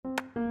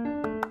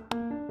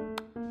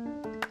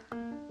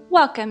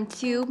Welcome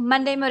to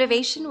Monday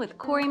Motivation with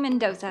Corey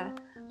Mendoza.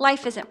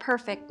 Life isn't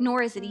perfect,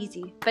 nor is it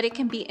easy, but it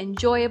can be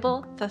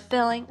enjoyable,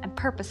 fulfilling, and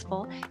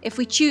purposeful if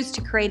we choose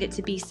to create it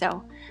to be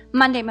so.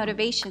 Monday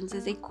Motivations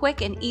is a quick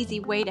and easy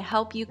way to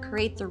help you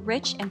create the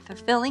rich and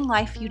fulfilling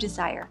life you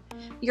desire.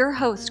 Your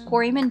host,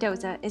 Corey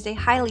Mendoza, is a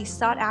highly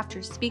sought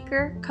after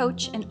speaker,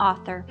 coach, and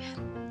author,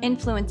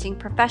 influencing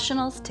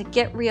professionals to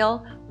get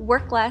real,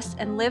 work less,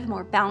 and live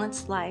more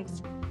balanced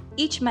lives.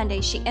 Each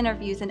Monday, she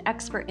interviews an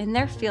expert in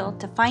their field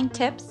to find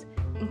tips,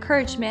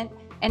 encouragement,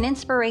 and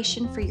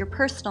inspiration for your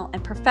personal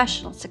and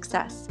professional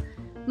success.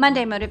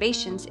 Monday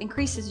Motivations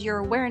increases your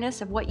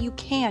awareness of what you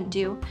can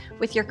do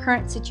with your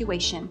current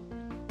situation.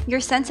 Your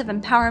sense of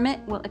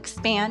empowerment will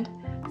expand,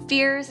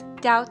 fears,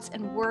 doubts,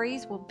 and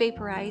worries will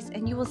vaporize,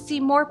 and you will see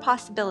more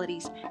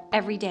possibilities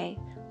every day.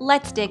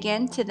 Let's dig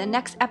into the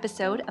next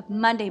episode of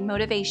Monday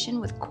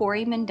Motivation with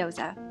Corey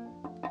Mendoza.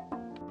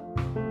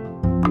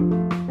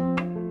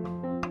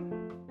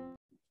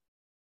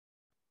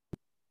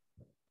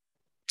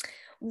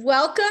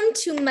 Welcome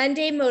to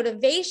Monday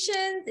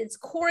Motivations. It's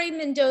Corey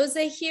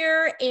Mendoza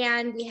here,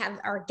 and we have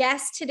our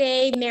guest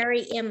today,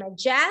 Mary Emma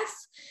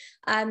Jeff.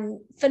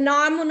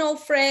 Phenomenal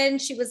friend.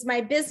 She was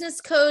my business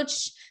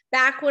coach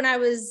back when I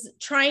was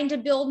trying to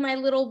build my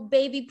little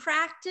baby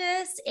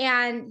practice,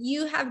 and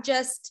you have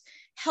just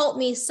helped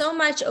me so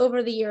much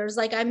over the years.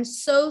 Like, I'm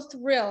so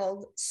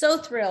thrilled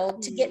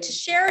to get to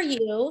share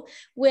you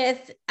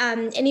with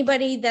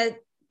anybody that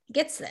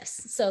gets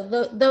this.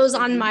 So those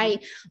on my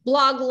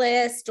blog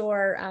list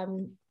or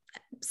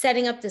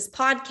setting up this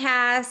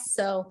podcast.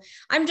 So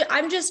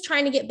I'm just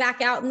trying to get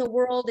back out in the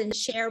world and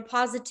share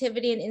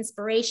positivity and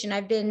inspiration.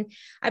 I've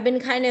been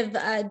kind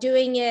of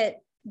doing it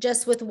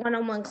just with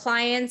one-on-one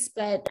clients,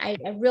 but I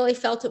really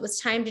felt it was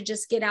time to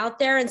just get out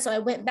there. And so I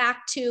went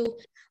back to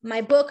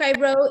my book I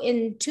wrote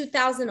in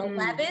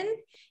 2011.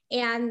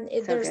 And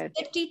there's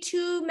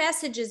 52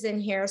 messages in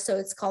here. So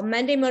it's called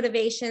Monday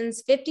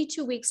Motivations,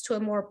 52 Weeks to a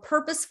More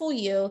Purposeful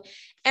You.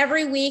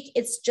 Every week,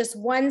 it's just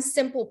one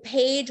simple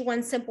page,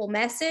 one simple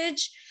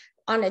message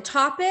on a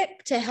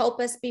topic to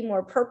help us be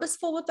more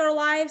purposeful with our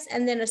lives,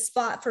 and then a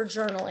spot for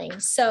journaling.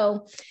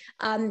 So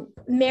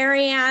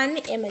Marianne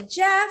Emma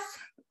Jeff,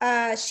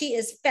 she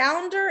is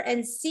founder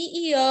and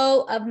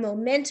CEO of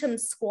Momentum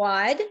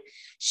Squad.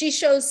 She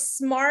shows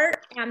smart,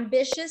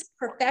 ambitious,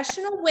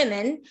 professional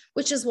women,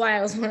 which is why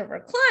I was one of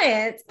her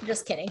clients.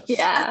 Just kidding.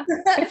 Yeah.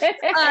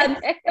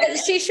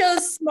 She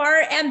shows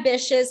smart,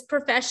 ambitious,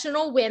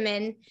 professional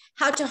women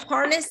how to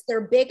harness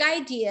their big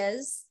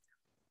ideas,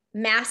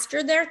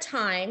 master their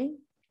time,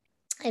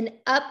 and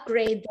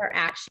upgrade their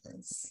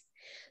actions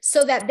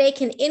so that they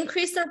can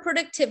increase their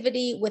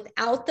productivity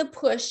without the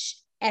push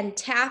and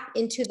tap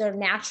into their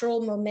natural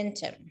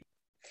momentum.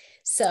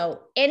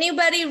 So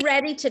anybody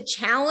ready to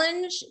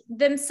challenge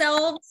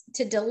themselves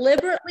to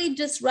deliberately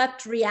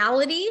disrupt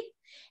reality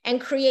and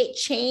create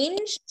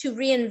change to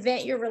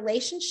reinvent your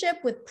relationship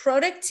with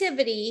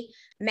productivity,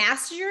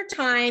 master your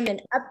time,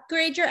 and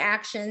upgrade your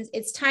actions?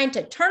 It's time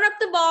to turn up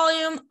the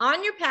volume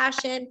on your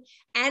passion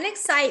and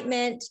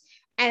excitement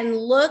and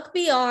look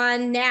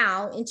beyond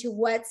now into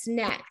what's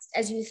next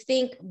as you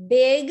think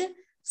big,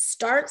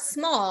 start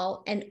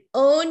small, and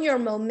own your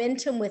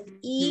momentum with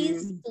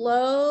ease,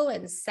 flow,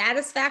 and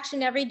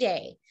satisfaction every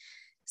day.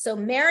 So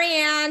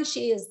Marianne,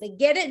 she is the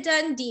Get It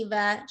Done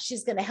Diva.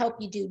 She's going to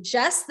help you do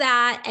just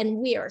that. And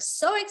we are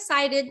so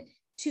excited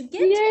to get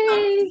to talk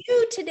to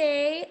you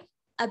today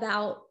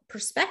about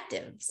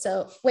perspective.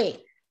 So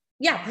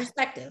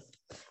perspective.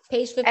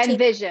 Page 15. And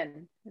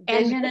vision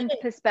and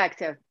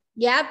perspective.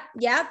 Yep.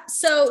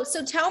 So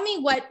tell me,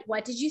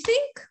 what did you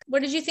think?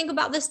 What did you think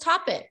about this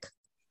topic?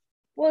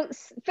 Well,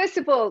 first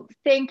of all,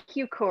 thank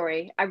you,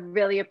 Corey. I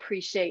really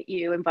appreciate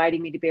you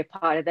inviting me to be a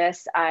part of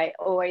this. I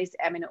always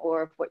am in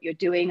awe of what you're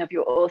doing, of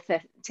your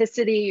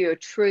authenticity, your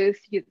truth,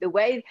 the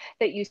way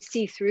that you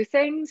see through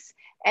things,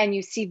 and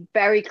you see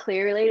very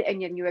clearly,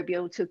 and you're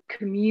able to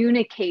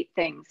communicate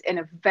things in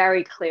a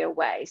very clear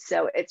way.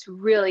 So it's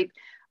really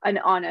an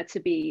honor to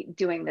be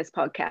doing this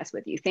podcast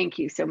with you. Thank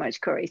you so much,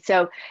 Corey.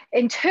 So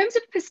in terms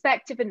of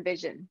perspective and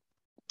vision,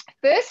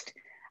 first,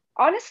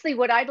 honestly,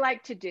 what I'd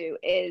like to do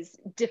is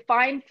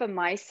define for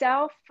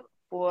myself,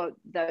 for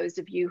those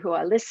of you who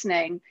are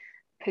listening,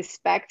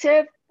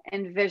 perspective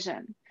and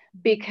vision,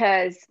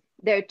 because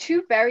they're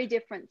two very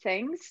different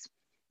things.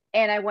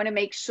 And I want to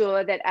make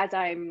sure that as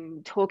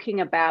I'm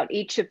talking about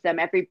each of them,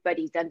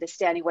 everybody's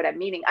understanding what I'm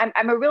meaning.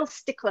 I'm a real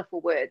stickler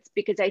for words,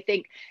 because I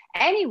think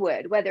any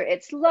word, whether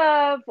it's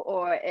love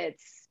or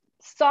it's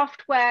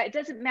software, it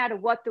doesn't matter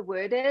what the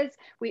word is,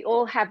 we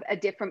all have a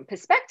different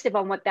perspective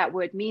on what that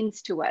word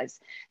means to us.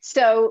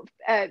 So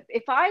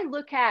if I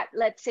look at,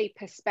 let's say,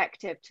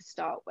 perspective to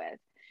start with,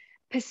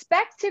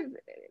 perspective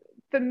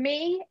for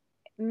me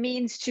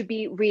means to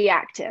be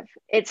reactive.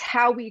 It's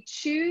how we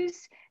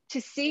choose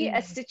to see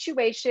a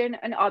situation,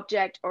 an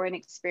object, or an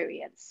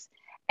experience.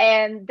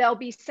 And there'll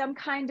be some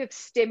kind of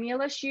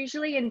stimulus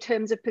usually in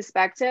terms of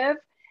perspective.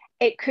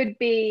 It could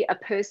be a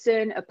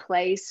person, a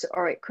place,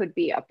 or it could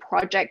be a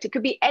project. It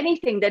could be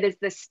anything that is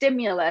the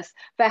stimulus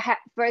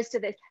for us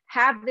to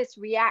have this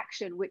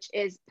reaction, which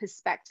is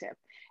perspective.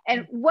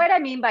 And what I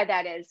mean by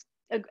that is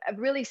a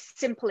really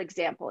simple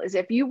example is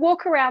if you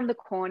walk around the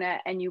corner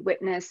and you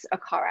witness a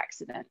car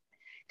accident,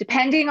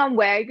 depending on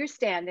where you're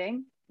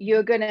standing,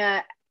 you're going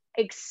to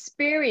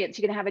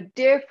have a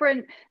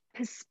different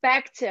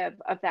perspective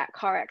of that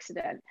car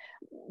accident.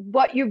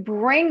 What you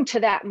bring to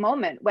that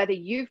moment, whether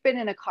you've been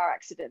in a car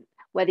accident,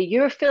 whether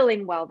you're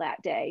feeling well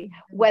that day,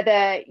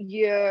 whether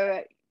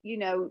you're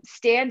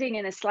standing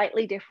in a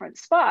slightly different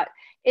spot,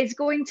 is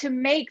going to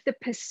make the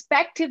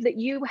perspective that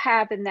you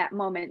have in that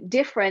moment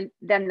different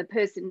than the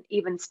person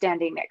even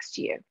standing next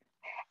to you.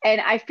 And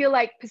I feel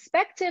like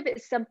perspective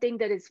is something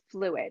that is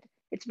fluid.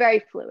 It's very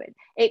fluid.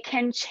 It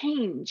can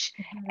change,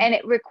 and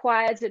it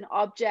requires an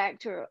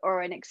object or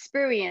an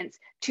experience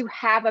to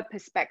have a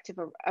perspective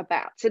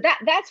about. So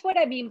that's what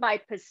I mean by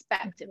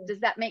perspective. Does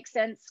that make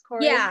sense,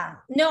 Corey? Yeah.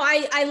 No,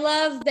 I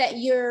love that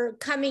you're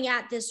coming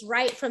at this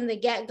right from the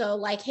get-go.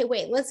 Like, hey,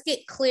 wait, let's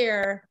get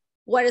clear.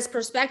 What is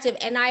perspective?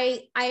 And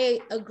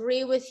I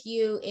agree with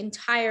you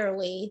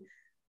entirely,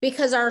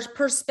 because our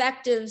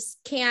perspectives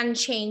can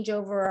change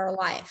over our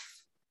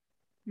life.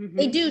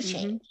 They do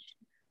change.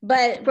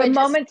 But from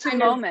moment to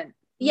moment.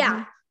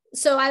 Yeah.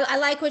 So I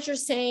like what you're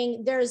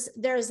saying. There's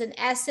an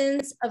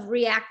essence of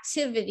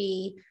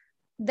reactivity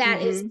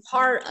that is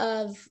part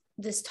of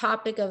this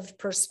topic of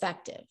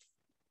perspective,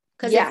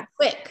 because it's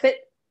quick. But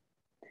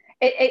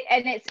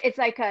it's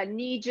like a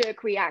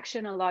knee-jerk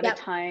reaction a lot of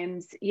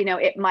times.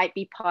 It might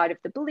be part of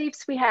the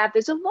beliefs we have.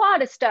 There's a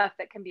lot of stuff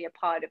that can be a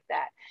part of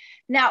that.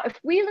 Now, if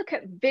we look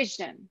at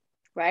vision,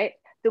 right?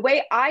 The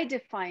way I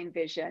define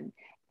vision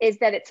is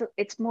that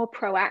it's more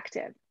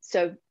proactive.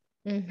 So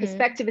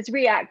perspective is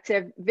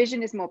reactive,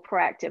 vision is more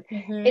proactive.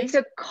 It's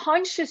a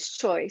conscious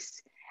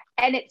choice,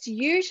 and it's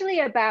usually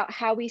about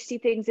how we see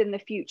things in the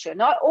future.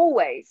 Not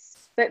always,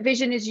 but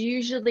vision is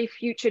usually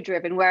future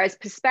driven, whereas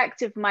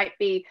perspective might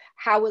be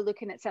how we're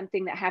looking at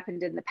something that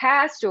happened in the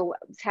past or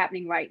what's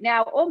happening right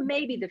now, or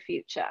maybe the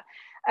future.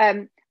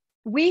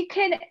 We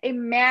can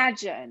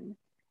imagine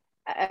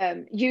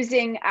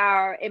using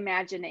our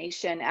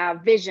imagination, our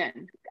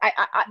vision.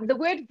 The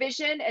word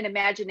vision and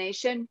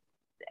imagination,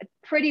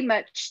 pretty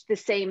much the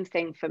same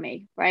thing for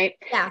me, right?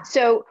 Yeah.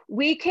 So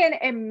we can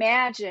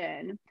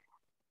imagine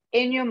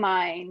in your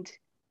mind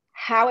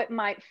how it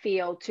might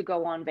feel to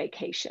go on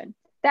vacation.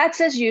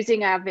 That's us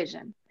using our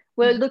vision.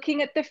 We're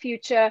looking at the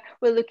future.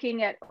 We're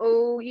looking at,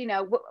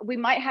 we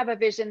might have a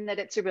vision that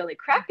it's a really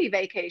crappy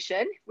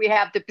vacation. We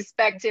have the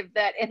perspective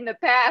that in the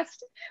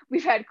past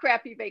we've had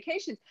crappy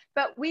vacations,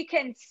 but we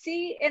can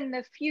see in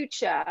the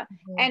future.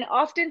 And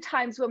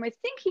oftentimes when we're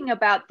thinking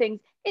about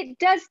things, it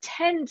does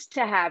tend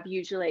to have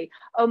usually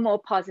a more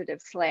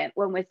positive slant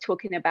when we're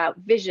talking about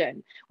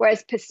vision,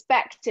 whereas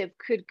perspective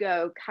could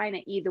go kind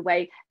of either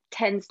way,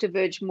 tends to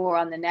verge more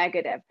on the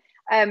negative.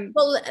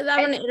 Well,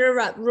 I want to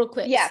interrupt real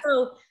quick. Yeah.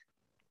 So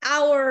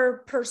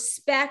our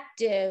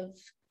perspective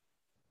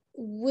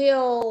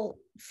will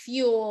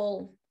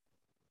fuel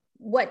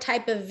what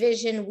type of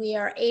vision we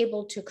are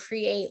able to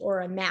create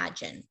or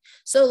imagine.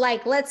 So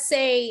like, let's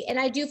say, and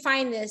I do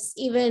find this,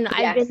 even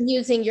I've been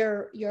using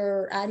your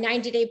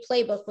 90-day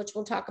playbook, which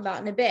we'll talk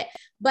about in a bit,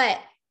 but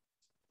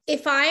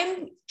if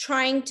I'm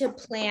trying to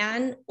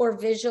plan or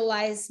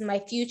visualize my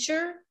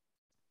future,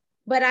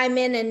 but I'm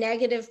in a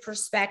negative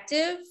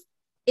perspective,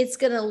 it's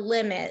going to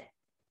limit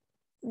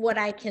what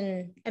I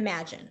can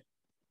imagine.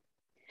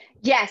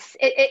 Yes,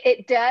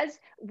 it does,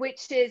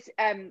 which is,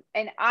 and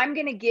I'm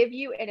going to give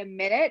you in a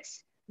minute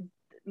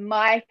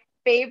my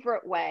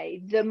favorite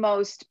way, the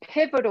most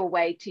pivotal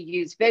way to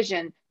use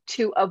vision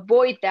to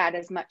avoid that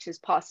as much as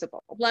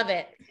possible. Love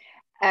it.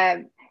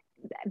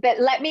 But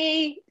let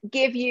me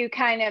give you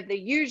kind of the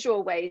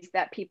usual ways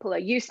that people are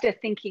used to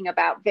thinking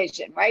about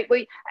vision, right?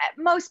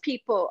 Most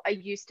people are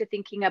used to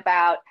thinking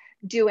about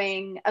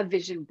doing a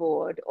vision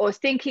board, or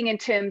thinking in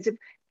terms of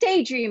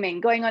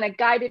daydreaming, going on a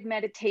guided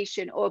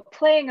meditation, or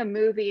playing a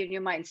movie in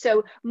your mind.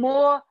 So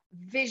more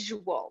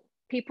visual.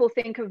 People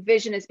think of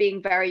vision as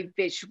being very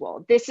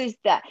visual. This is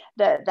the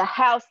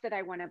house that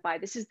I want to buy.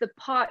 This is the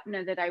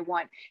partner that I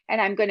want. And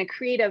I'm going to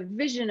create a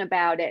vision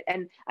about it.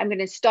 And I'm going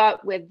to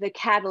start with the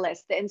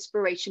catalyst, the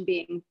inspiration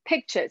being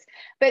pictures.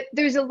 But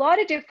there's a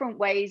lot of different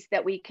ways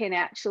that we can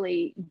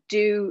actually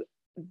do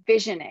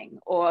visioning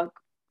or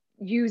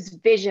use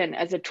vision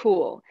as a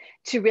tool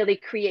to really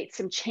create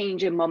some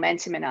change and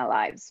momentum in our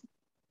lives.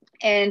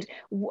 And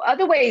one of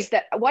the ways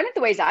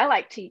I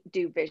like to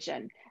do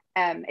vision,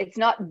 it's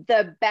not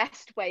the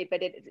best way,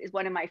 but it is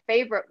one of my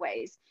favorite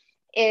ways,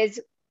 is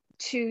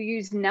to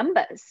use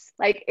numbers.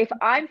 Like if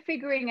I'm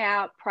figuring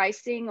out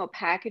pricing or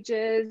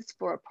packages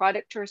for a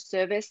product or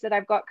service that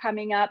I've got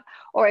coming up,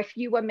 or if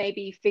you were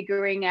maybe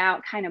figuring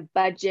out kind of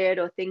budget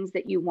or things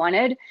that you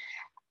wanted,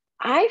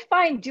 I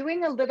find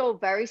doing a little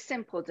very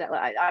simple,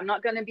 I'm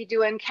not going to be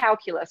doing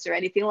calculus or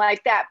anything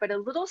like that, but a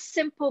little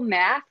simple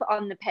math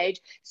on the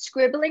page,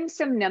 scribbling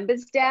some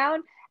numbers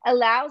down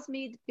allows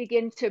me to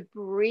begin to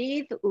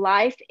breathe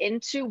life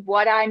into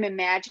what I'm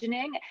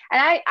imagining.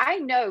 And I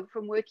know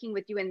from working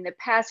with you in the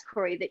past,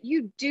 Corey, that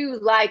you do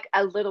like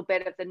a little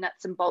bit of the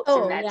nuts and bolts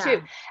in that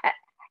too.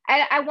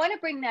 And I want to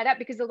bring that up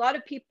because a lot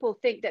of people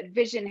think that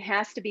vision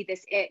has to be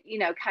this,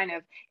 kind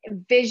of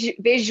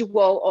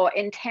visual or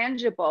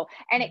intangible.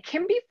 And it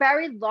can be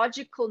very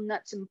logical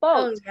nuts and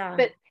bolts,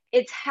 but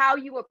it's how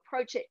you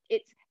approach it.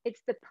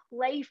 It's the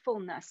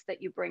playfulness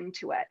that you bring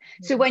to it.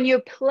 So when you're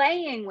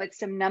playing with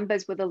some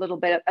numbers with a little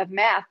bit of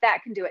math,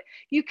 that can do it.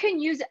 You can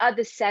use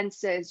other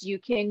senses. You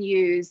can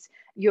use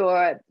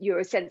your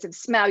sense of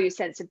smell, your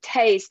sense of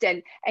taste,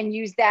 and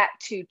use that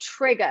to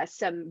trigger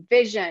some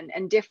vision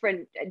and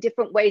different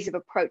ways of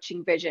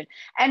approaching vision.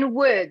 And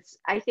words,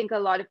 I think a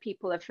lot of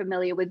people are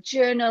familiar with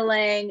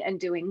journaling and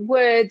doing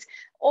words,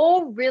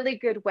 all really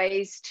good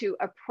ways to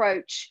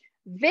approach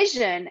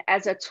vision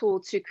as a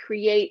tool to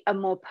create a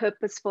more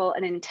purposeful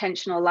and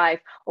intentional life,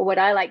 or what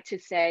I like to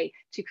say,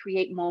 to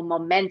create more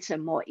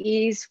momentum, more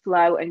ease,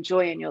 flow, and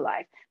joy in your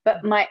life.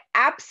 But my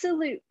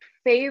absolute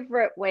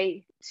favorite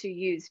way to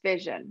use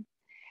vision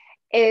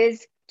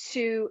is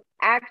to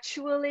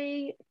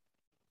actually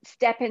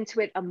step into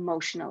it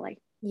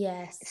emotionally.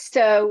 Yes.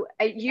 So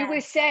you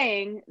were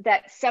saying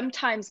that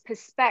sometimes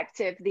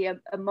perspective, the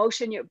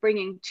emotion you're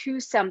bringing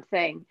to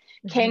something,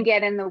 can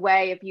get in the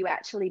way of you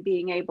actually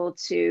being able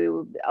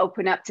to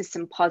open up to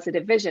some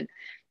positive vision.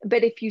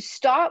 But if you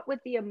start with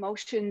the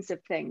emotions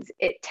of things,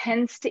 it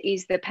tends to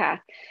ease the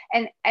path.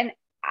 And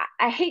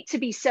I hate to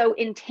be so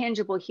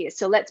intangible here.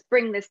 So let's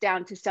bring this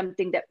down to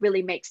something that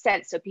really makes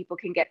sense so people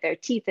can get their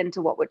teeth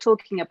into what we're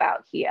talking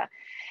about here.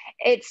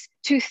 It's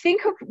to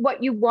think of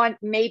what you want,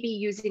 maybe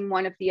using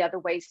one of the other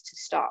ways to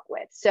start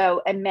with.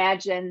 So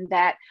imagine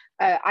that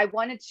I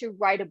wanted to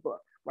write a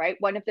book, right?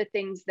 One of the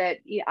things that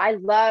I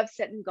love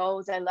setting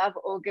goals, I love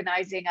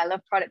organizing, I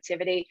love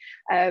productivity.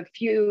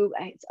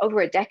 It's over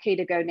a decade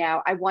ago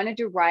now, I wanted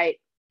to write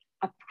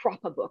a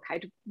proper book.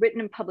 I'd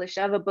written and published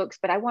other books,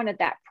 but I wanted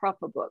that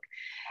proper book.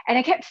 And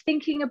I kept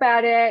thinking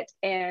about it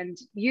and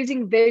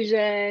using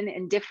vision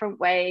in different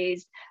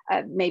ways,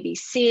 maybe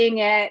seeing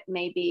it,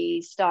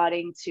 maybe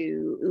starting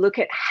to look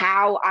at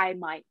how I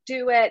might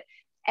do it.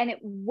 And it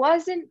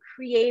wasn't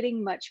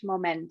creating much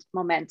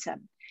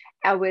momentum.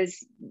 I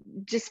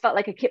felt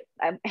like I kept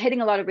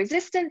hitting a lot of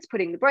resistance,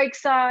 putting the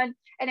brakes on.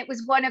 And it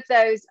was one of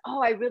those,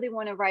 I really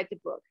want to write the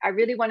book. I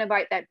really want to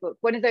write that book.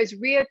 One of those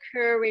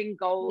reoccurring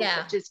goals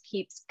that just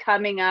keeps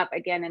coming up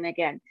again and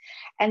again.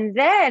 And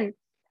then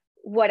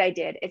what I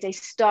did is I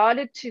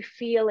started to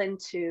feel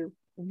into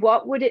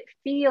what would it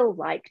feel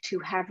like to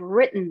have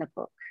written the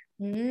book.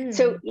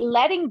 So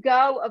letting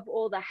go of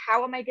all the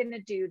how am I going to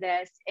do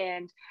this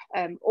and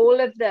all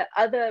of the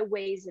other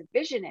ways of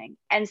visioning,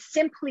 and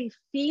simply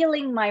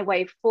feeling my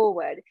way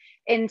forward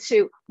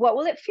into what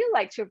will it feel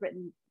like to have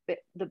written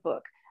the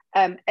book.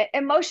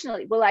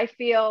 Emotionally, will I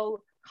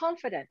feel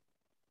confident?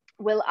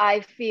 Will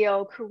I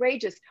feel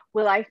courageous?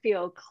 Will I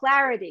feel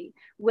clarity?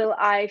 Will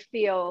I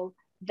feel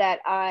that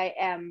I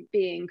am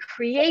being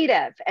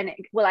creative? And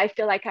will I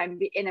feel like I'm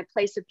in a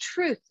place of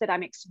truth, that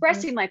I'm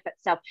expressing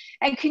myself?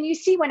 And can you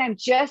see when I'm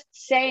just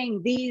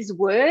saying these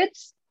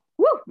words,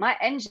 my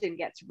engine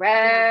gets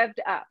revved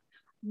up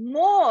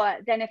more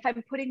than if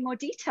I'm putting more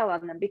detail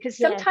on them? Because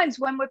sometimes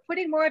when we're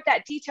putting more of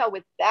that detail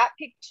with that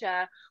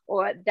picture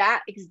or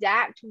that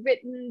exact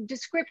written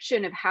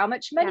description of how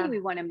much money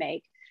we want to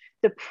make,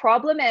 the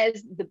problem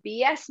is the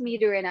BS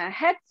meter in our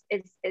heads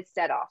is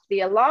set off. The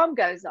alarm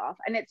goes off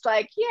and it's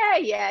like,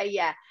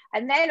 yeah.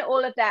 And then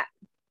all of that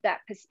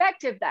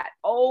perspective, that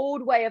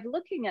old way of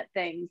looking at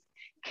things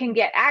can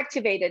get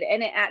activated,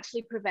 and it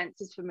actually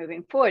prevents us from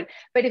moving forward.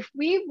 But if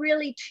we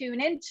really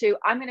tune into,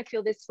 I'm going to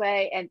feel this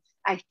way, and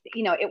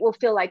it will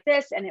feel like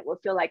this, and it will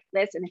feel like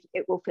this, and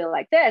it will feel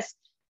like this.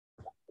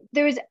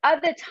 There's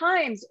other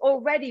times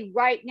already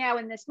right now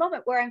in this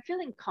moment where I'm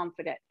feeling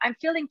confident, I'm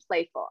feeling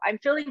playful, I'm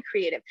feeling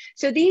creative.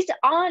 So these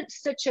aren't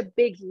such a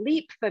big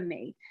leap for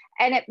me,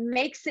 and it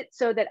makes it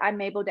so that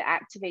I'm able to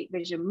activate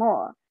vision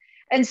more.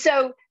 And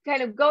so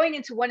kind of going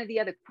into one of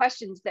the other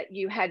questions that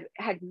you had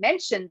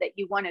mentioned that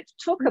you wanted to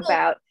talk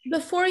about.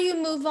 Before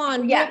you move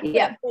on,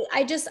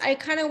 I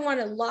kind of want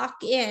to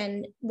lock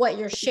in what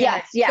you're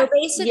sharing. So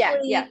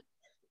basically,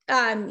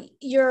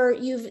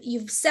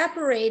 you've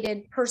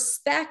separated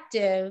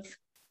perspective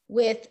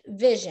with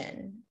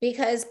vision,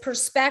 because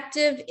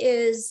perspective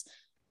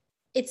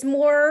it's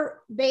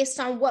more based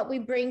on what we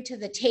bring to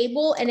the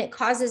table, and it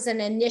causes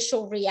an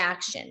initial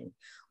reaction,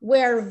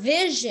 where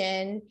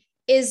vision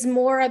is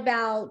more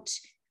about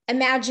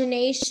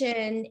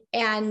imagination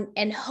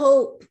and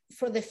hope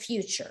for the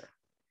future.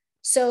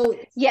 So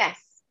yes.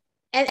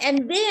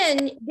 And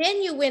then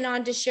you went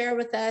on to share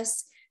with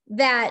us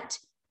that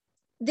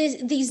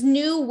these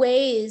new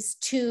ways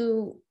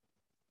to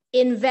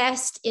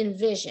invest in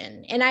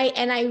vision. And I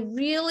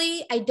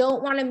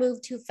don't want to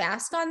move too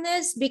fast on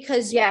this,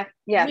 because you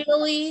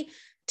really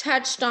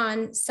touched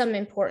on some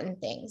important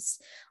things.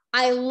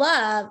 I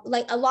love,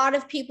 like a lot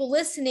of people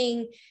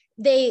listening,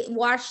 they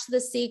watch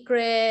The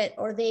Secret,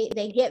 or they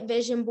get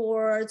vision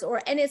boards,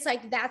 and it's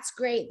like, that's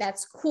great,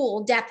 that's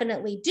cool,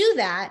 definitely do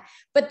that.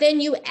 But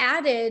then you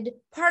added,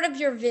 part of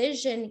your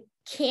vision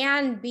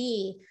can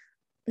be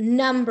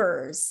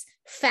numbers,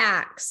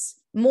 facts,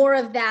 more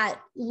of that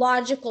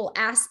logical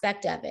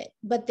aspect of it.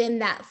 But then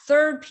that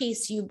third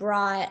piece you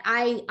brought,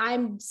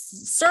 I'm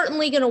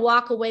certainly going to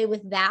walk away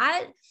with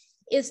that,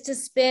 is to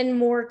spend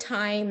more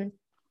time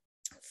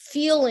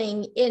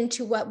feeling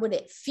into what would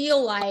it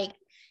feel like.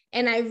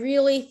 And I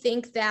really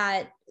think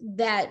that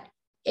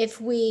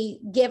if we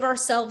give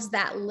ourselves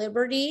that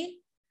liberty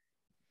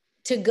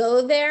to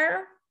go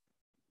there,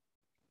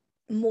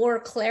 more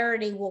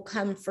clarity will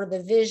come for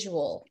the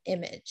visual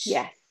image.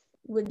 Yes.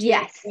 Would you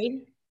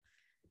agree?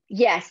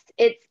 Yes.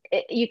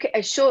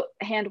 A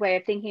shorthand way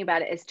of thinking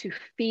about it is to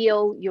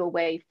feel your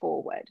way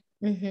forward.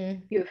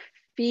 Mm-hmm. You're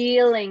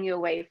feeling your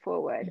way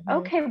forward. Mm-hmm.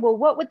 Okay, well,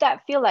 what would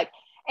that feel like?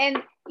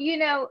 And,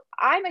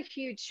 I'm a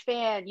huge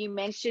fan. You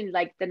mentioned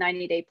like the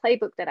 90-day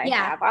playbook that I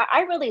have.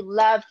 I really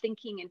love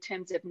thinking in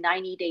terms of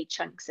 90-day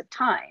chunks of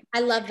time.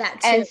 I love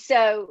that too. And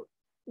so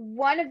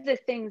one of the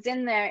things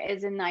in there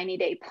is a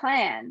 90-day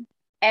plan.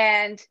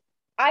 And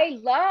I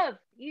love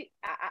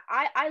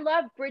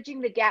bridging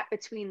the gap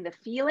between the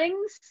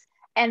feelings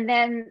and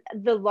then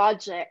the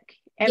logic,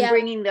 and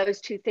bringing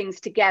those two things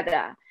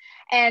together.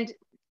 And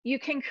you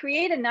can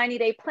create a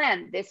 90-day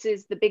plan. This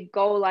is the big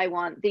goal I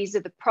want. These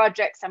are the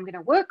projects I'm going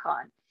to work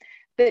on.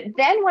 But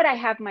then what I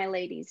have my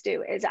ladies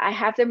do is I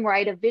have them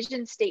write a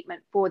vision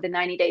statement for the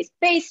 90 days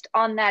based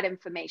on that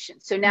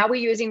information. So now we're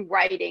using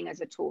writing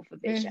as a tool for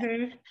vision.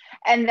 Mm-hmm.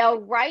 And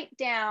they'll write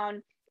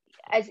down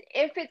as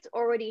if it's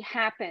already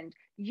happened,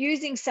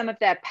 using some of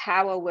their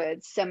power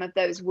words, some of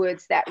those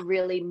words that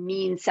really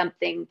mean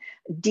something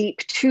deep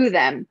to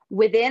them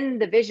within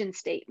the vision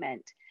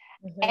statement.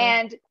 Mm-hmm.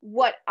 And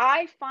what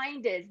I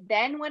find is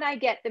then when I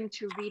get them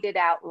to read it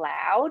out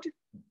loud,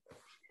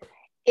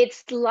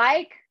 it's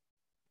like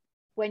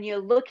when you're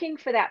looking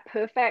for that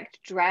perfect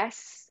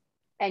dress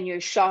and you're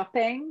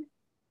shopping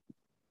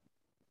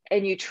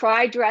and you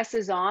try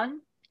dresses on,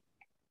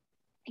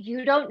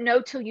 you don't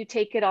know till you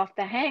take it off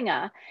the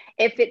hanger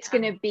if it's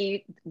going to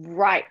be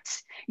right.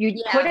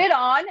 You put it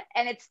on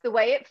and it's the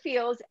way it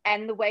feels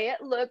and the way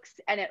it looks,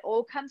 and it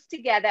all comes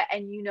together,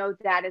 and you know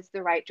that is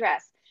the right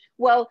dress.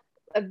 Well,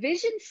 a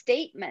vision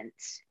statement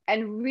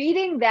and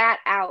reading that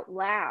out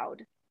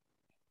loud,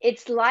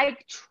 it's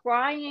like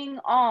trying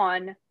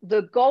on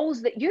the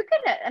goals that you're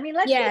gonna,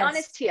 let's be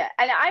honest here.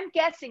 And I'm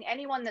guessing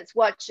anyone that's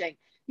watching,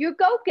 you're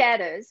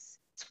go-getters.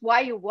 It's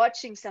why you're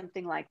watching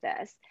something like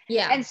this.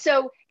 Yeah. And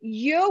so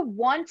you're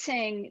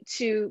wanting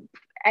to,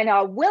 and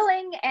are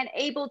willing and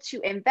able to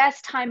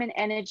invest time and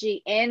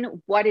energy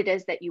in what it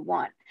is that you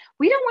want.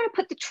 We don't want to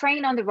put the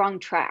train on the wrong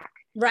track.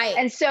 Right.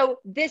 And so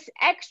this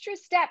extra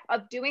step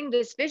of doing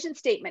this vision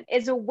statement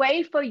is a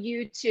way for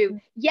you to,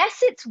 yes,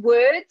 it's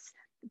words,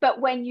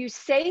 but when you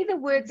say the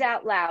words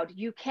out loud,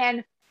 you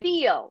can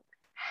feel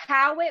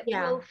how it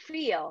will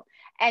feel.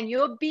 And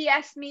your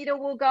BS meter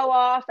will go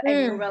off, and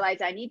you'll realize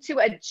I need to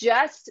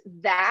adjust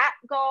that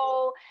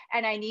goal,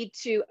 and I need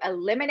to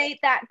eliminate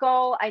that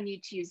goal. I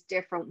need to use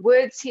different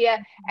words here.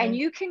 And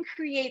you can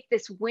create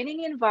this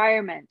winning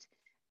environment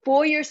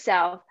for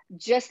yourself,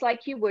 just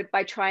like you would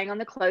by trying on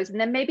the clothes,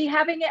 and then maybe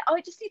having it,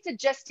 it just needs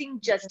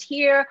adjusting just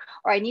here,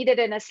 or I need it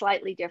in a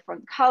slightly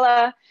different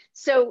color.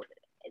 So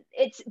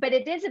but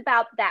it is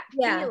about that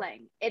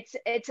feeling.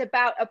 It's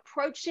about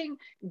approaching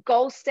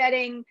goal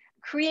setting,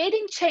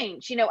 creating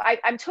change.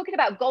 I'm talking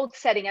about goal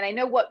setting, and I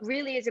know what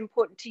really is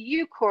important to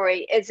you,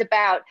 Corey, is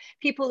about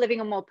people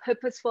living a more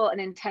purposeful and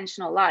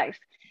intentional life.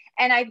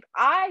 And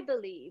I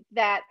believe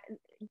that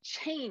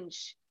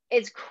change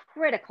is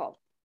critical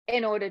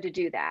in order to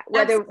do that,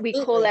 whether we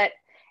call it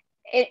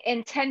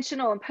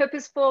intentional and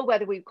purposeful,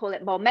 whether we call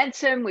it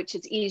momentum, which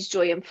is ease,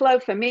 joy, and flow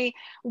for me,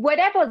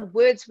 whatever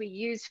words we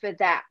use for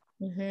that.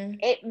 Mm-hmm.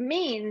 It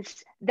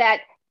means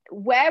that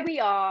where we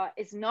are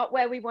is not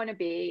where we want to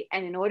be.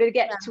 And in order to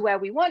get to where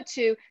we want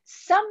to,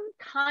 some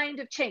kind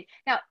of change.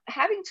 Now,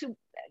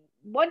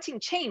 wanting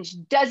change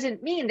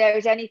doesn't mean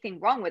there's anything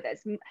wrong with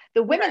us.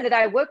 The women that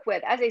I work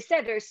with, as I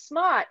said, they're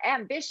smart,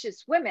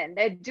 ambitious women.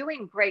 They're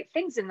doing great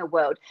things in the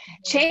world.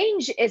 Mm-hmm.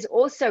 Change is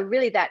also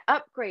really that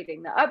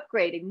upgrading,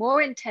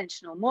 more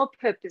intentional, more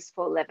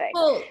purposeful living.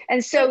 Well,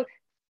 and so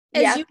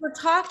as you were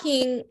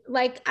talking,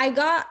 I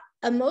got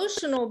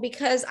emotional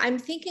because I'm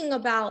thinking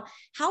about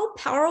how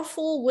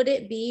powerful would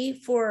it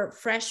be for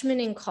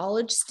freshmen and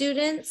college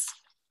students,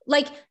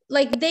 when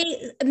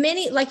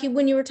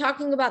you were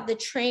talking about the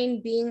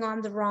train being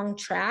on the wrong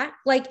track,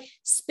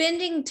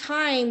 spending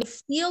time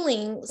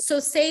feeling.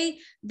 So say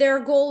their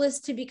goal is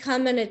to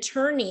become an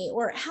attorney,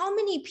 or how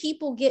many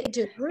people get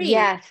degrees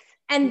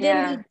and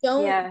then we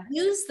don't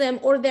use them,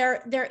 or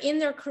they're in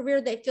their career,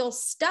 they feel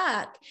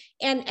stuck.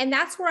 And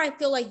that's where I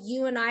feel like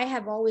you and I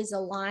have always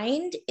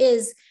aligned,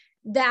 is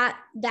that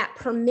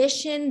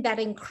permission, that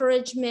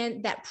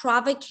encouragement, that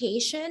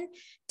provocation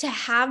to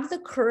have the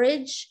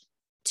courage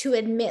to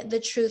admit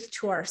the truth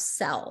to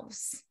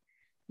ourselves.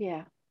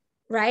 Yeah.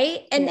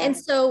 Right. And Yeah.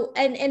 so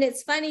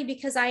it's funny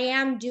because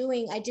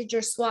I did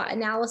your SWOT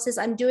analysis.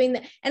 I'm doing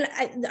that.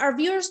 And our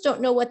viewers don't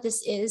know what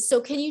this is.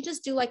 So can you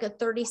just do like a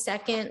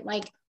 30-second,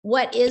 like,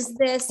 what is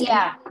this?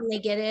 Yeah. And they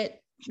get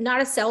it. Not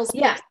a sales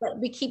pitch, Yeah. but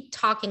we keep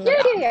talking Yeah,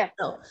 about yeah, it.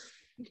 So.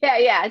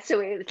 yeah. So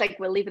it's like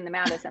we're leaving them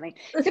out or something.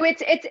 So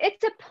it's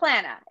a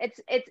planner.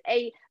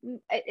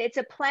 It's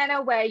a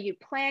planner where you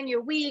plan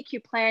your week,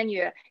 you plan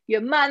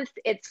your month.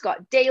 It's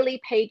got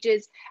daily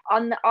pages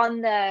on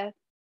the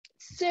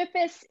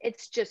surface.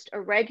 It's just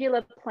a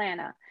regular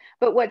planner.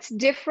 But what's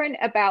different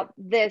about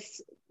this,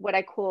 what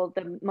I call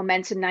the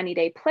Momentum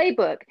 90-day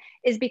playbook,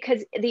 is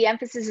because the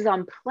emphasis is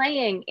on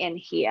playing in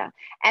here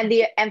and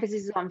the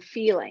emphasis is on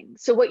feeling.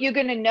 So what you're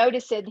going to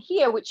notice in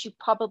here, which you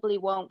probably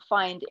won't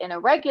find in a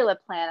regular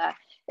planner,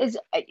 is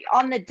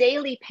on the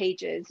daily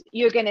pages,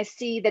 you're going to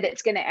see that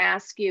it's going to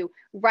ask you,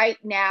 right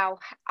now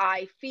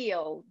I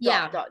feel ...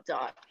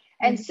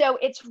 And so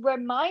it's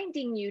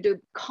reminding you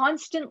to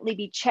constantly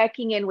be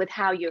checking in with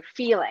how you're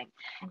feeling.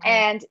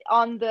 And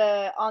on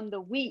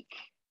the week,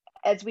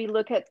 as we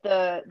look at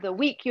the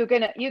week, you're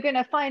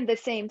gonna find the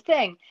same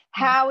thing.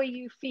 How are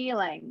you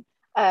feeling?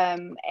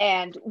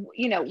 And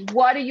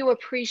what are you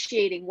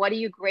appreciating? What are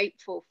you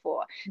grateful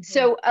for?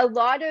 So a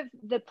lot of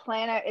the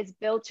planner is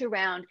built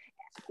around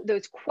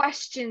those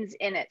questions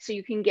in it, so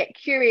you can get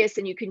curious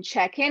and you can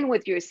check in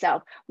with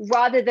yourself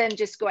rather than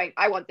just going,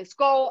 I want this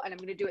goal and I'm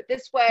going to do it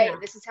this way.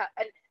 And this is how,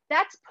 and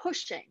that's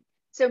pushing.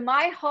 So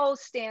my whole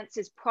stance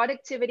is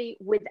productivity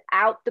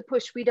without the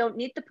push. We don't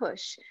need the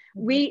push.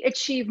 We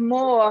achieve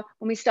more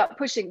when we stop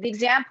pushing. The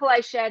example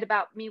I shared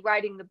about me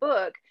writing the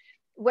book,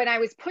 when I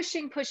was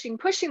pushing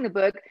the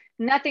book,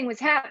 nothing was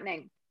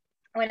happening.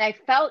 When I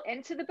felt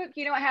into the book,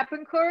 you know what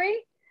happened, Corey?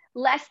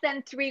 Less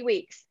than 3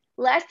 weeks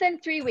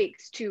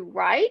to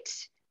write,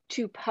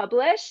 to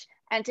publish,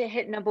 and to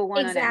hit #1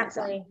 on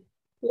Amazon.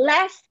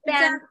 Less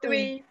than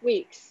 3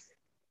 weeks.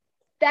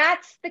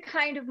 That's the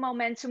kind of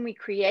momentum we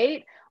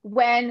create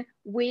when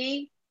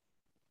we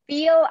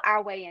feel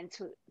our way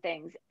into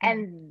things,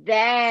 and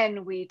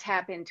then we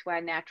tap into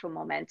our natural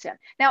momentum.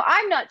 Now,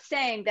 I'm not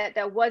saying that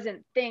there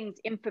wasn't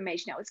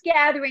information I was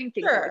gathering,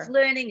 things I was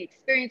learning,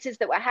 experiences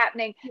that were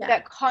happening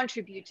that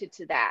contributed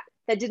to that.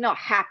 That did not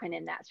happen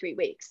in that 3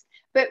 weeks.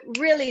 But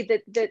really,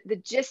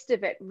 the gist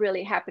of it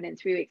really happened in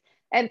 3 weeks.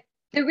 And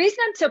the reason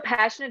I'm so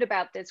passionate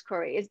about this,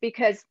 Corey, is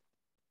because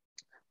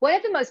one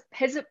of the most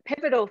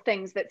pivotal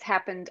things that's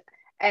happened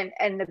and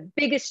the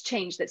biggest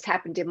change that's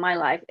happened in my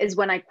life is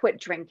when I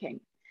quit drinking.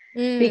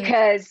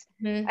 Because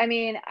I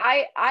mean,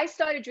 I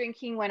started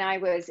drinking when I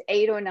was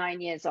 8 or 9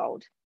 years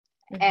old.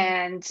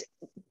 And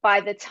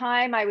by the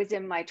time I was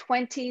in my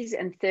 20s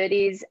and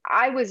 30s,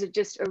 I was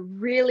just a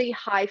really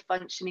high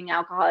functioning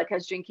alcoholic. I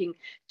was drinking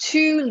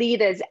 2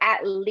 liters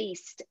at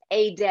least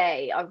a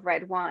day of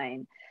red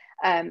wine.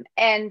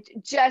 And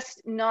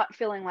just not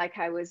feeling like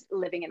I was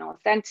living an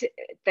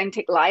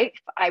authentic life.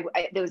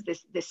 There was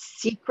this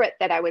secret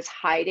that I was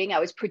hiding. I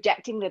was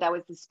projecting that I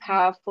was this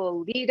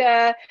powerful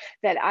leader,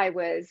 that I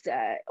was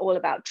all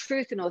about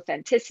truth and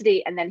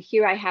authenticity. And then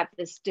here I have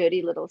this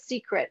dirty little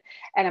secret,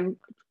 and I'm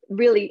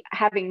really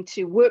having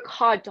to work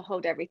hard to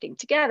hold everything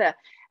together.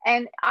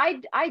 And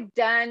I'd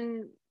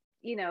done,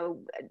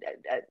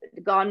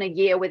 gone a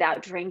year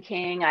without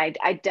drinking.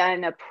 I'd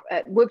done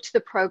worked the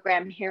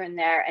program here and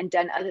there and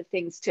done other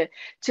things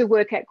to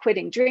work at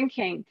quitting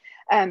drinking.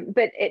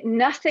 But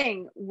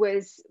nothing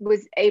was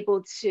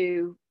able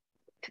to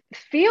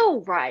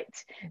feel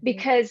right,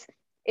 because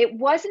it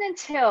wasn't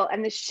until,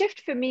 and the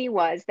shift for me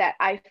was that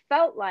I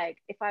felt like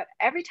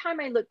every time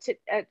I looked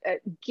at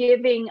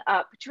giving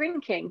up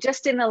drinking,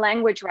 just in the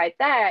language right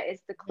there is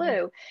the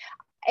clue.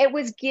 It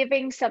was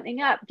giving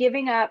something up,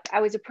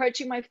 I was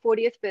approaching my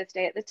 40th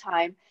birthday at the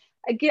time.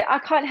 I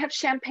can't have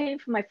champagne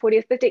for my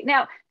 40th birthday.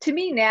 Now, to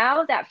me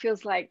now, that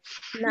feels like,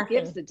 who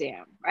gives a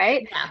damn,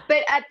 right? Yeah.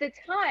 But at the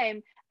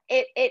time,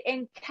 it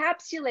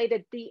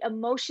encapsulated the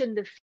emotion,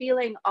 the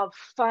feeling of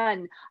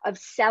fun, of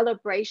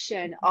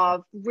celebration,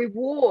 of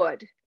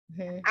reward.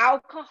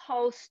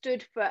 Alcohol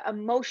stood for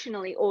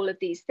emotionally all of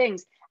these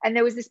things. And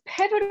there was this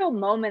pivotal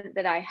moment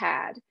that I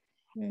had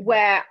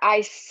where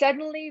I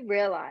suddenly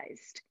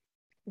realized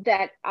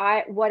that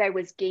what I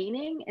was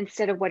gaining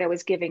instead of what I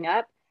was giving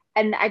up.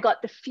 And I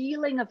got the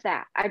feeling of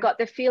that. I got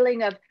the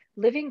feeling of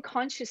living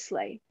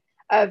consciously,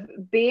 of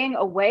being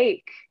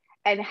awake,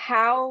 and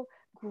how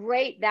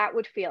great that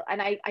would feel.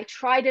 And I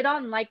tried it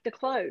on like the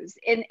clothes.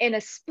 In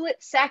a split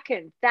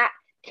second, that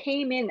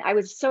came in. I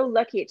was so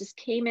lucky. It just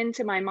came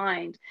into my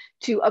mind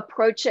to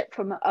approach it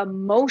from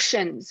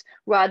emotions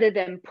rather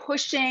than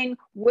pushing,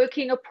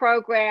 working a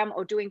program,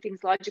 or doing things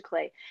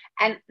logically.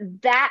 And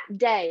that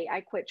day I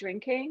quit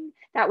drinking.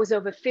 That was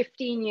over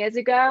 15 years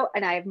ago.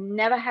 And I have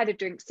never had a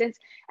drink since.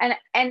 And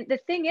the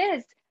thing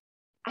is,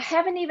 I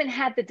haven't even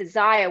had the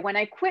desire. When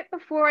I quit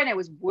before and I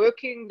was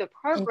working the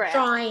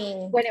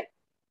program,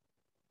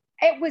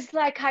 it was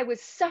like I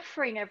was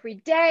suffering every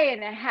day,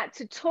 and I had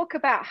to talk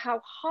about how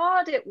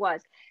hard it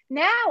was.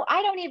 Now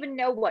I don't even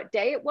know what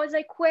day it was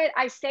I quit.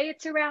 I say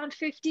it's around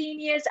 15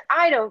 years.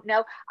 I don't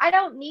know. I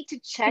don't need to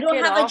You check don't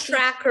it have a off each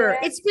tracker. year.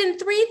 It's been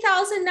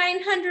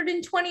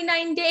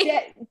 3,929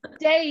 days.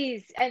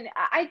 Days, and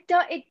I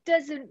don't, it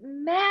doesn't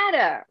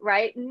matter,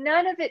 right?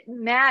 None of it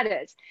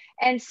matters.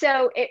 And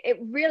so it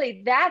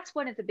really, that's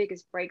one of the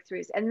biggest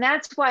breakthroughs. And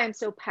that's why I'm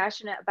so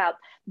passionate about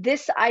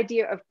this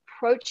idea of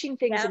approaching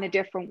things in a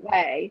different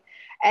way.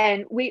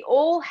 And we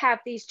all have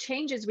these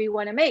changes we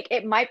want to make.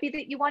 It might be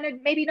that you want to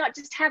maybe not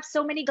just have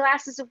so many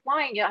glasses of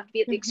wine, you have to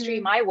be at the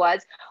extreme I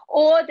was,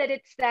 or that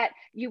it's that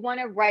you want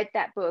to write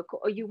that book,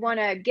 or you want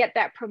to get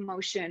that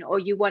promotion, or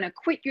you want to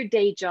quit your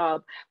day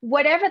job,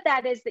 whatever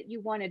that is that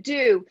you want to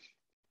do.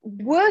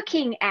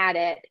 Working at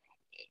it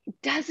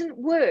doesn't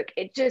work.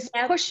 It just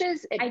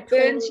pushes, it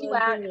burns you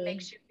out, it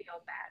makes you feel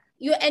bad.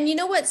 And you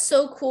know what's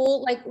so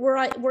cool? Like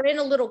we're in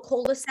a little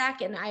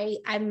cul-de-sac, and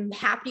I'm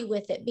happy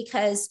with it,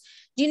 because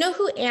do you know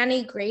who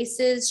Annie Grace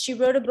is? She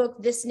wrote a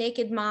book, This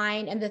Naked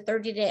Mind and the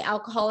 30-Day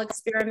Alcohol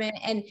Experiment.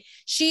 And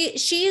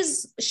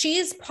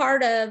she's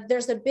part of,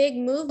 there's a big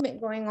movement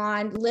going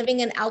on,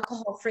 living an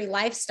alcohol-free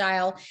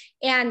lifestyle.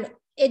 And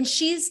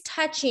she's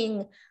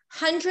touching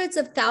hundreds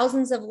of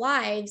thousands of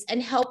lives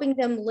and helping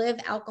them live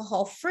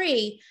alcohol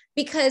free,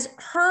 because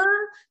her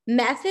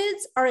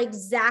methods are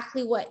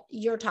exactly what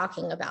you're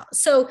talking about.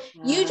 So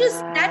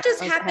that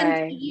just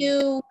happened to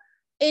you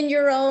in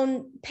your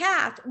own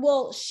path.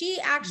 Well, she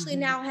actually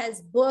now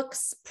has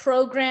books,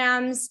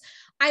 programs.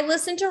 I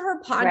listen to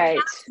her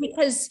podcast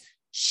because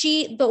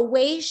the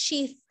way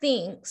she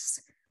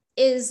thinks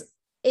it's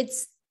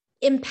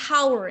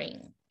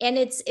empowering. And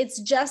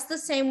it's just the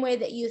same way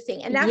that you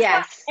think. And that's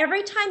why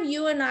every time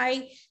you and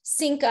I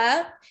sync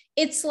up,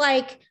 it's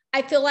like,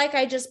 I feel like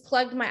I just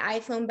plugged my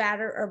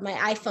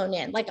iPhone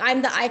in. Like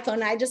I'm the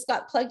iPhone. I just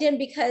got plugged in,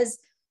 because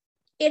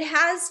it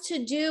has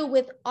to do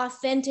with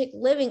authentic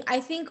living. I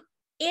think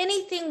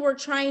anything we're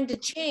trying to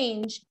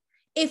change,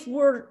 if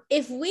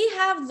we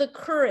have the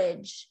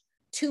courage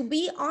to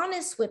be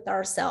honest with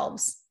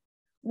ourselves,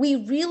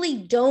 we really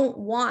don't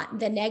want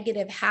the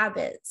negative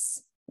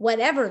habits,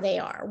 whatever they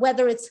are,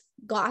 whether it's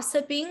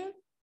gossiping,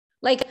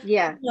 like,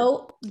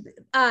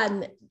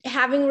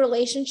 having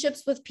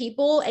relationships with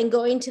people and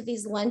going to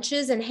these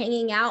lunches and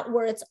hanging out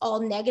where it's all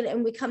negative,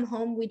 and we come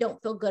home, we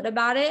don't feel good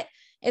about it.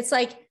 It's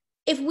like,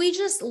 if we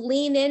just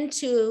lean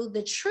into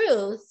the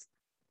truth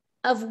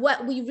of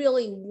what we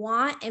really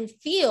want and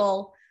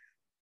feel,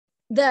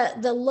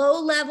 the low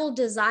level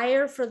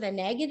desire for the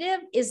negative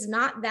is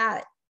not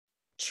that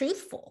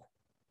truthful.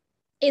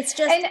 It's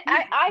just, and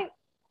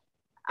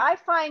I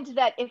find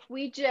that if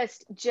we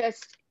just,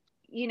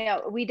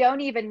 we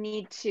don't even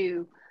need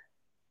to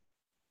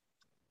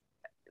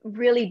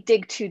really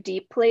dig too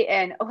deeply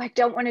and, I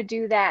don't want to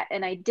do that,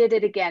 and I did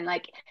it again.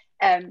 Like,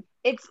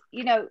 it's,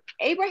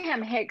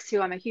 Abraham Hicks,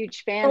 who I'm a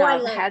huge fan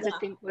of, has a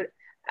thing called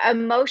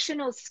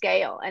emotional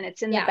scale, and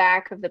it's in the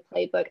back of the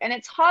playbook, and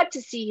it's hard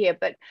to see here,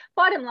 but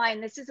bottom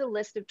line, this is a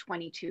list of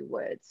 22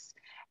 words.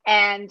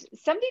 And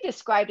somebody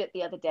described it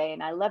the other day,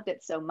 and I loved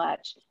it so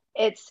much.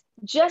 It's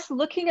just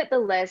looking at the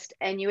list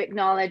and you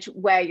acknowledge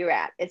where you're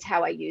at. It's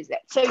how I use it.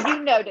 So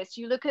you notice,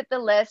 you look at the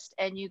list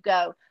and you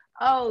go,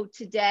 oh,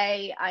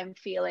 today I'm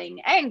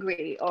feeling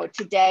angry, or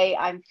today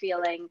I'm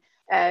feeling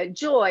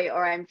joy,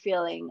 or I'm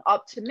feeling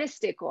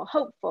optimistic or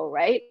hopeful,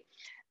 right?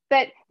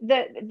 But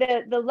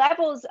the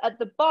levels at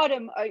the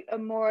bottom are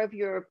more of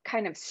your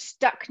kind of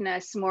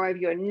stuckness, more of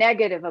your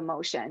negative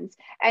emotions.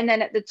 And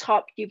then at the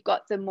top, you've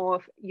got the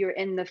more, you're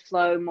in the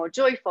flow, more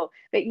joyful.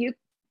 But you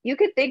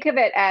could think of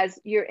it as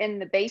you're in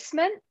the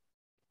basement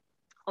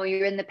or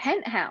you're in the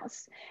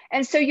penthouse.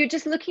 And so you're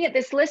just looking at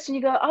this list and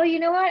you go, oh, you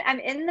know what? I'm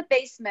in the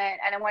basement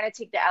and I want to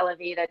take the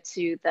elevator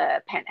to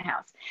the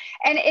penthouse.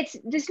 And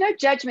there's no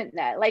judgment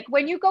there. Like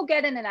when you go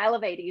get in an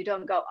elevator, you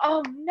don't go,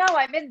 oh no,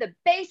 I'm in the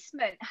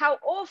basement. How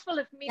awful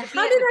of me to be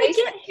in the basement. How did I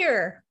get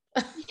here?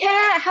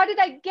 Yeah, how did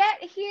I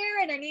get here?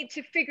 And I need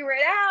to figure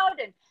it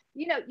out. And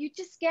you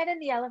just get in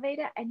the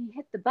elevator and you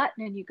hit the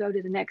button and you go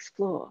to the next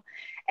floor.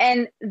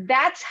 And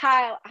that's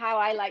how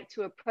I like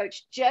to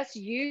approach just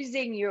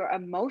using your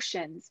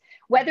emotions,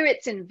 whether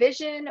it's in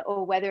vision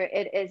or whether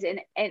it is in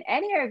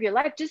any area of your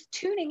life, just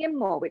tuning in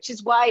more, which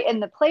is why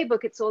in the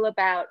playbook, it's all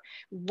about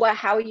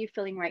how are you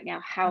feeling right now?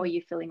 How are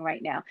you feeling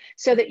right now?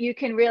 So that you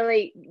can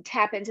really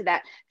tap into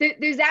that.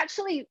 There's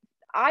actually,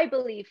 I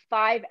believe,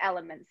 5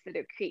 elements that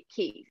are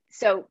key.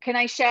 So can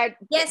I share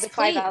the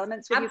 5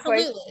 elements with you,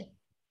 Corey?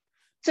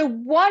 So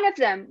one of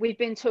them we've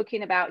been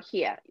talking about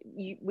here.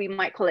 We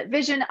might call it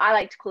vision. I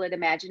like to call it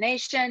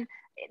imagination.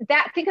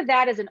 Think of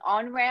that as an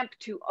on-ramp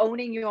to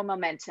owning your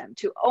momentum,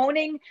 to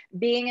owning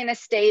being in a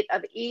state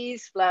of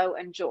ease, flow,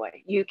 and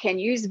joy. You can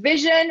use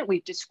vision.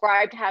 We've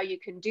described how you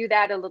can do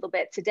that a little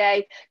bit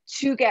today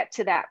to get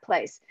to that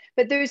place.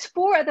 But there's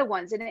 4 other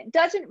ones, and it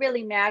doesn't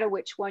really matter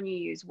which one you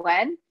use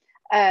when.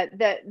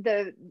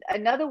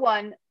 Another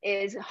one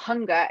is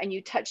hunger, and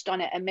you touched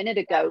on it a minute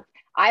ago.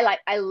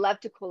 I love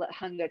to call it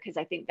hunger because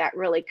I think that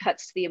really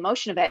cuts to the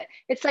emotion of it.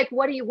 It's like,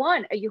 what do you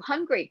want? Are you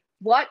hungry?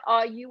 What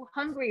are you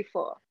hungry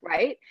for?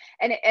 Right.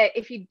 And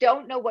if you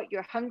don't know what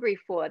you're hungry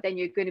for, then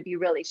you're going to be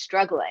really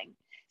struggling.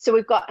 So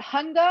we've got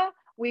hunger,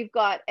 we've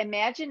got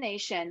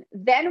imagination,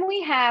 then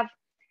we have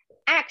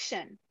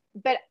action.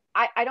 But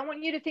I don't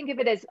want you to think of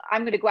it as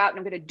I'm going to go out and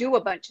I'm going to do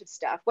a bunch of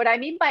stuff. What I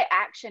mean by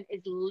action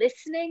is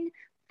listening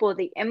for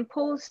the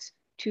impulse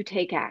to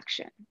take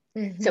action.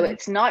 Mm-hmm. So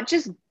it's not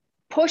just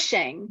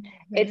pushing,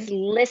 mm-hmm. it's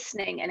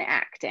listening and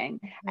acting.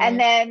 Mm-hmm. And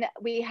then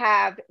we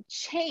have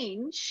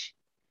change,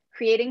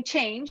 creating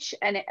change.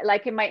 And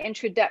like in my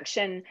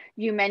introduction,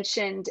 you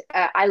mentioned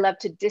I love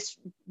to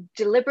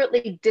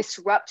deliberately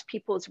disrupt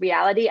people's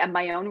reality and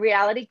my own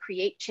reality,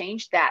 create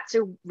change. That's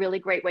a really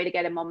great way to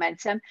get a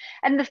momentum.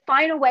 And the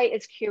final way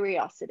is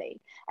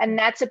curiosity. And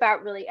that's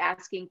about really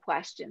asking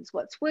questions.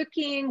 What's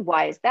working?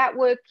 Why is that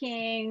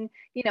working?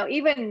 You know,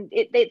 even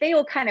they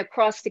all kind of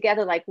cross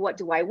together, like, what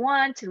do I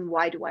want? And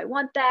why do I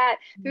want that?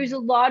 There's a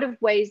lot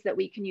of ways that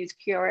we can use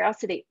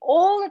curiosity.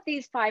 All of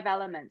these 5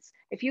 elements,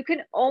 if you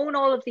can own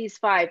all of these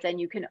 5, then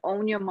you can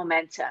own your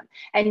momentum.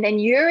 And then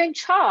you're in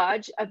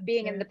charge of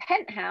being in the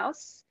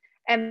penthouse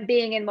and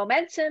being in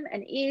momentum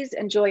and ease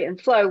and joy and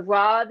flow,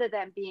 rather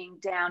than being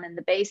down in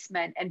the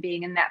basement and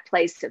being in that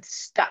place of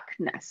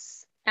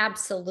stuckness.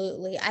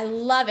 Absolutely. I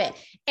love it.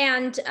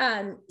 And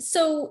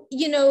so,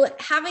 you know,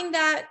 having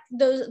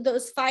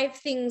those 5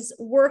 things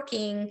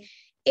working,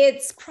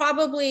 it's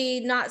probably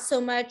not so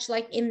much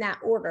like in that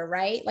order,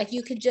 right? Like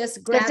you could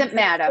just grab, doesn't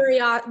matter,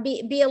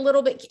 be a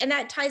little bit, and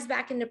that ties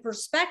back into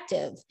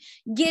perspective,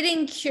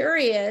 getting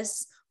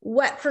curious.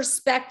 What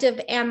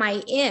perspective am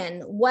I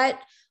in?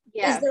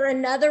 Is there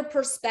another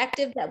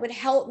perspective that would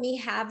help me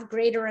have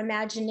greater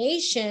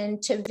imagination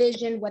to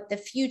vision what the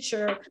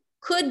future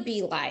could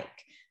be like?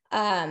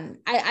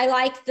 I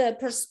like the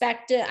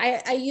perspective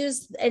I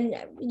use, and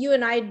you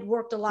and I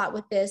worked a lot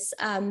with this.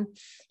 And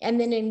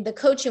then in the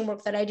coaching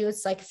work that I do,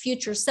 it's like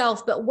future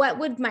self, but what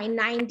would my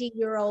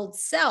 90-year-old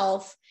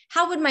self,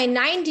 how would my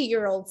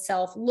 90-year-old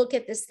self look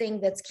at this thing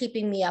that's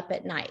keeping me up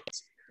at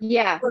night?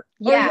 Or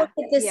look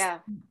at this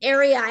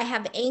area I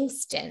have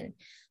angst in.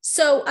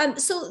 So,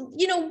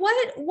 you know,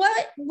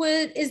 what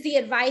is the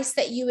advice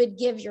that you would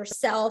give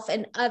yourself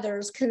and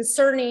others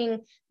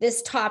concerning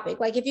this topic?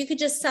 Like, if you could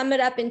just sum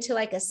it up into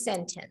like a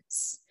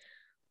sentence,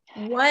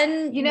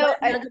 one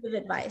nugget of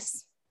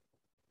advice.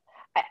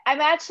 I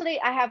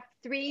have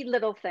 3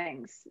 little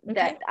things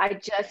that I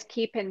just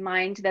keep in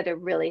mind that are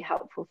really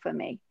helpful for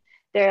me.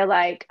 They're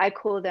like, I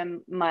call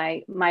them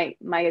my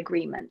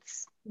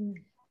agreements.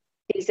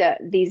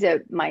 These are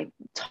my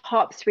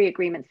top 3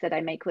 agreements that I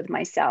make with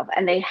myself,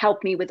 and they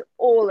help me with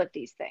all of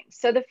these things.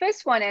 So the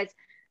first one is,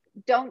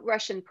 don't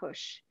rush and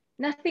push.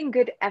 Nothing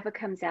good ever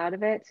comes out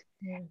of it.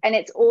 And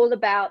it's all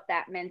about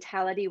that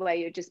mentality where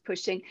you're just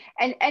pushing.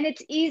 And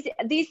it's easy.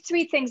 These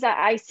 3 things,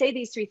 I say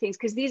these 3 things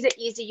because these are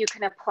easy. You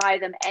can apply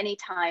them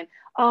anytime.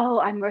 Oh,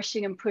 I'm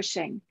rushing and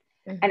pushing.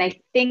 And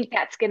I think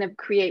that's going to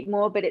create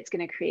more, but it's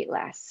going to create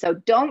less. So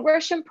don't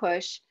rush and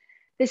push.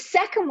 The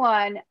second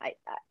one,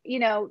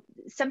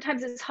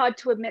 sometimes it's hard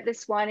to admit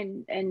this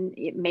one, and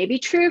it may be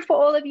true for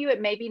all of you,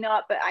 it may be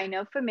not, but I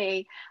know for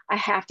me, I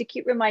have to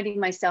keep reminding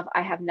myself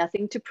I have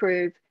nothing to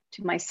prove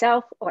to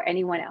myself or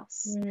anyone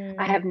else.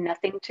 I have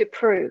nothing to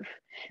prove,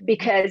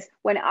 because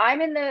when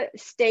I'm in the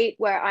state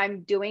where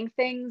I'm doing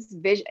things,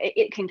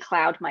 it can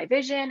cloud my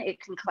vision,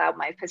 it can cloud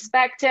my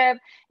perspective.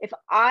 If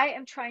I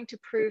am trying to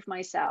prove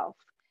myself,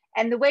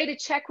 and the way to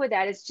check with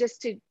that is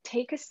just to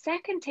take a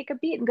second, take a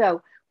beat and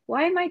go,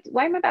 why am I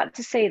about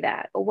to say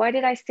that? Or why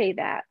did I say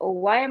that? Or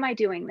why am I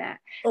doing that?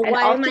 Or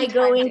why am I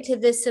going to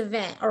this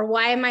event? Or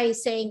why am I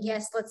saying,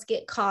 yes, let's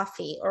get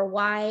coffee? Or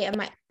why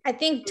am I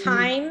think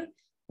time,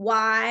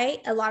 why,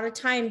 a lot of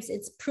times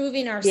it's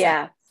proving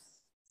ourselves.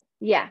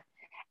 Yeah.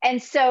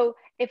 And so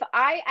if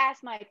I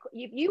ask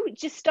you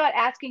just start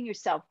asking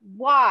yourself,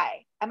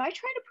 why? Am I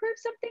trying to prove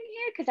something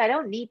here? Because I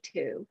don't need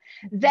to.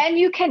 Then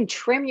you can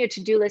trim your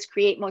to-do list,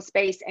 create more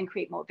space, and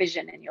create more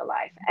vision in your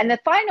life. And the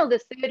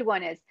 3rd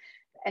one is,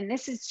 and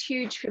this is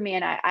huge for me,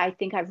 and I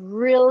think I've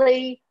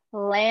really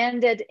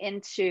landed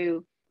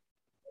into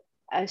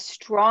a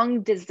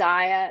strong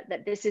desire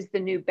that this is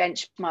the new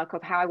benchmark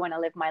of how I want to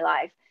live my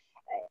life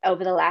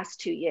over the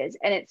last 2 years.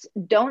 And it's,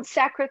 don't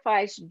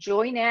sacrifice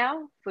joy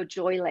now for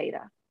joy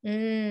later.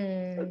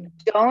 So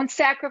don't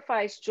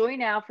sacrifice joy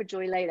now for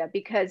joy later,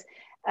 because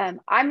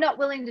I'm not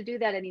willing to do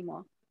that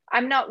anymore.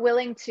 I'm not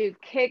willing to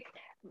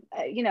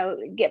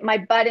get my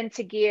butt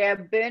into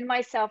gear, burn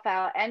myself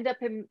out, end up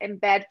in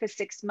bed for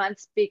 6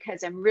 months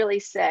because I'm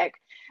really sick,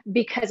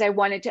 because I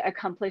wanted to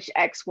accomplish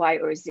X, Y,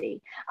 or Z.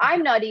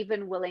 I'm not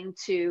even willing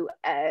to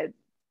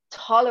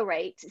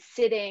tolerate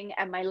sitting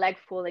and my leg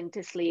falling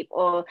to sleep,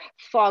 or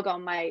fog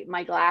on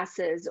my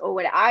glasses, or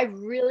what. I've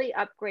really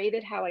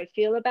upgraded how I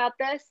feel about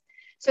this.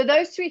 So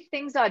those 3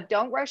 things are,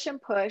 don't rush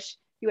and push.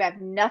 You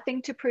have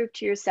nothing to prove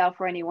to yourself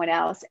or anyone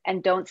else,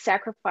 and don't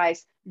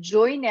sacrifice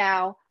joy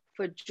now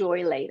for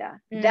joy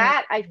later. Mm.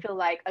 That I feel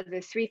like are the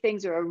three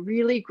things are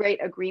really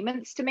great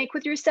agreements to make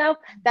with yourself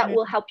that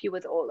will help you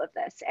with all of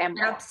this and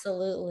more.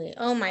 Absolutely.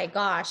 Oh my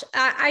gosh.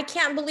 I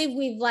can't believe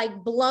we've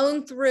like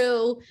blown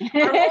through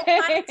our whole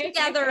time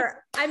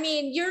together. I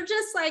mean, you're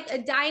just like a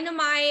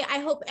dynamite. I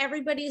hope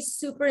everybody's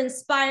super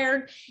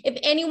inspired. If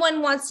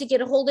anyone wants to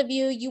get a hold of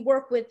you, you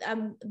work with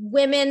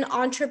women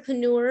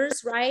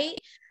entrepreneurs, right?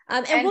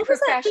 And what was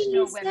that thing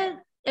you professional said?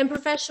 And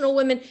professional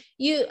women.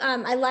 You,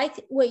 I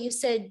like what you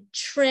said,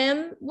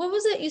 trim. What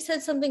was it? You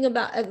said something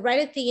about right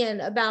at the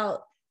end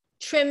about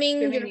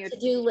trimming your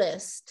to-do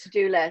list.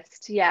 To-do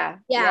list. Yeah.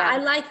 I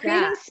like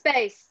creating that.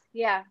 space.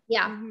 Yeah.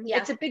 Yeah.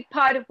 It's a big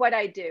part of what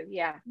I do.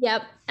 Yeah.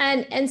 Yep.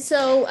 And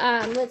so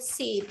let's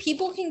see,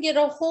 people can get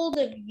a hold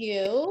of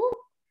you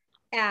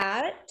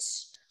at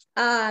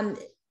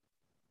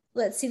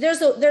let's see,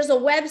 there's a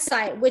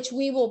website which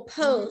we will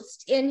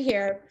post in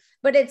here,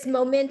 but it's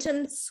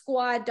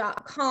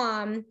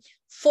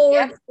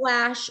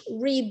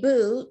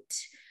momentumsquad.com/reboot.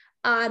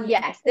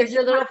 Yes, there's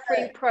a little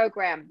free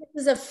program.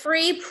 This is a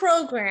free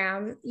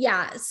program.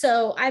 Yeah.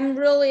 So I'm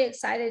really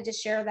excited to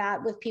share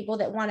that with people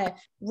that want to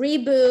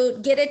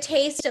reboot, get a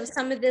taste of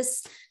some of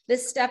this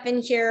stuff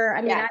in here.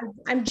 I mean,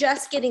 I'm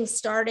just getting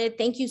started.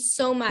 Thank you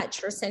so much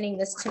for sending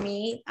this to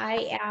me.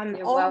 I am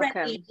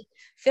already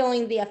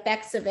feeling the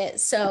effects of it.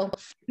 So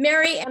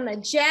Mary, Emma,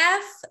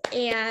 Jeff,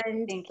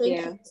 and thank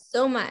you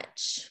so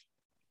much.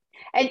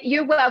 And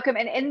you're welcome.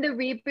 And in the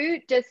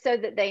reboot, just so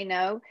that they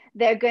know,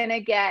 they're going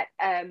to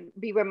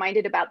be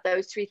reminded about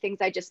those three things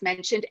I just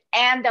mentioned,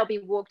 and they'll be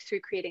walked through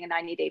creating a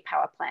 90-day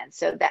power plan.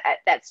 So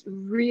that's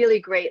really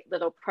great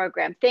little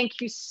program. Thank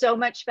you so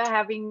much for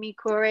having me,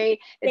 Corey.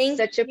 It's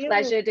such a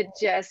pleasure to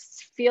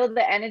just feel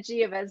the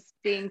energy of us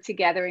being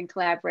together and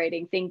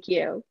collaborating. Thank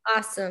you.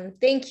 Awesome.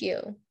 Thank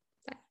you.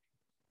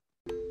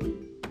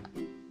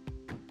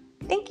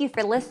 Thank you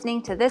for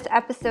listening to this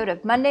episode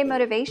of Monday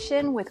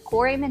Motivation with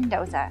Corey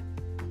Mendoza.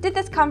 Did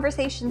this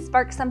conversation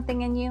spark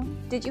something in you?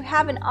 Did you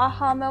have an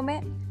aha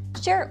moment?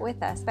 Share it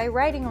with us by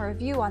writing a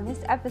review on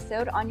this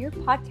episode on your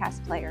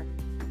podcast player.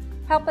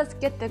 Help us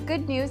get the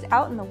good news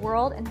out in the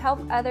world and help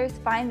others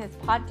find this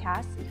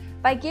podcast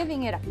by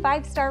giving it a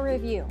 5-star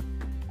review.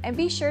 And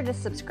be sure to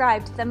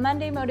subscribe to the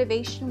Monday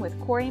Motivation with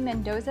Corey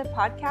Mendoza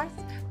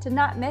podcast to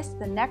not miss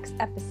the next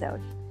episode.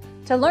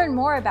 To learn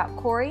more about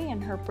Corey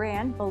and her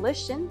brand,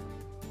 Volition,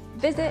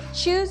 visit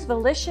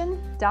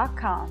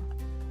choosevolition.com.